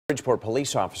Bridgeport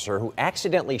police officer who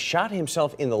accidentally shot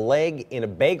himself in the leg in a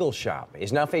bagel shop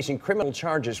is now facing criminal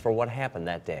charges for what happened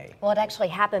that day. Well, it actually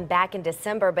happened back in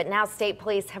December, but now state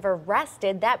police have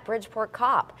arrested that Bridgeport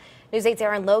cop. News 8's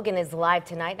Aaron Logan is live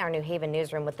tonight in our New Haven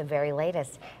newsroom with the very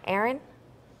latest. Aaron?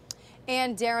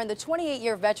 And Darren, the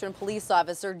 28-year veteran police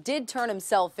officer did turn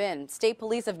himself in. State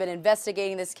police have been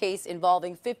investigating this case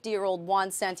involving 50-year-old Juan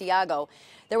Santiago.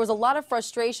 There was a lot of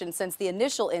frustration since the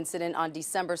initial incident on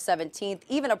December 17th,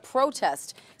 even a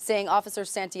protest saying Officer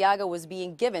Santiago was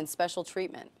being given special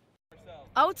treatment.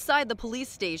 Outside the police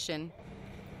station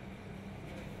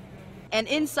and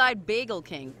inside Bagel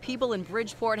King, people in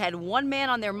Bridgeport had one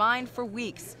man on their mind for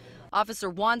weeks. Officer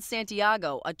Juan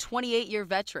Santiago, a 28-year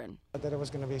veteran. That it was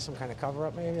going to be some kind of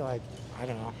cover-up, maybe, like, I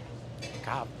don't know,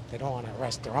 cop. They don't want to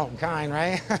arrest their own kind,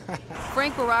 right?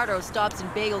 Frank Berardo stops in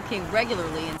Bagel King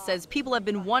regularly and says people have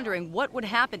been wondering what would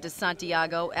happen to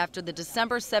Santiago after the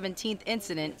December 17th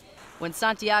incident when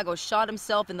Santiago shot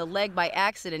himself in the leg by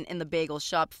accident in the bagel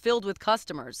shop filled with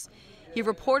customers. He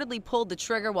reportedly pulled the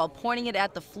trigger while pointing it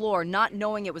at the floor, not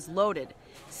knowing it was loaded.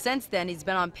 Since then, he's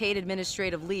been on paid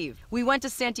administrative leave. We went to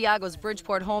Santiago's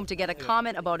Bridgeport home to get a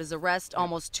comment about his arrest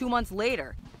almost 2 months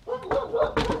later.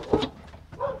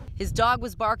 His dog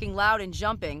was barking loud and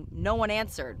jumping. No one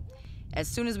answered. As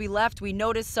soon as we left, we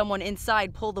noticed someone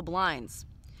inside pull the blinds.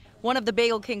 One of the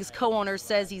Bagel King's co-owners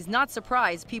says he's not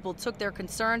surprised people took their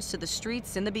concerns to the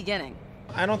streets in the beginning.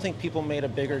 I don't think people made a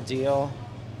bigger deal.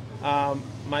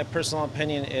 My personal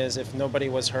opinion is if nobody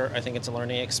was hurt, I think it's a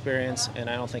learning experience, and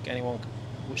I don't think anyone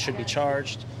should be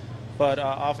charged. But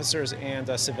officers and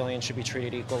civilians should be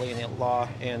treated equally in the law,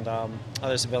 and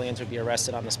other civilians would be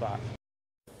arrested on the spot.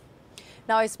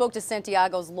 Now, I spoke to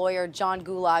Santiago's lawyer, John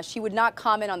Goulash. He would not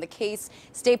comment on the case.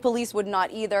 State police would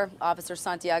not either. Officer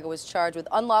Santiago was charged with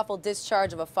unlawful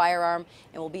discharge of a firearm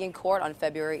and will be in court on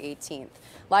February 18th.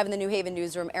 Live in the New Haven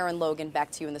newsroom, Aaron Logan,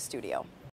 back to you in the studio.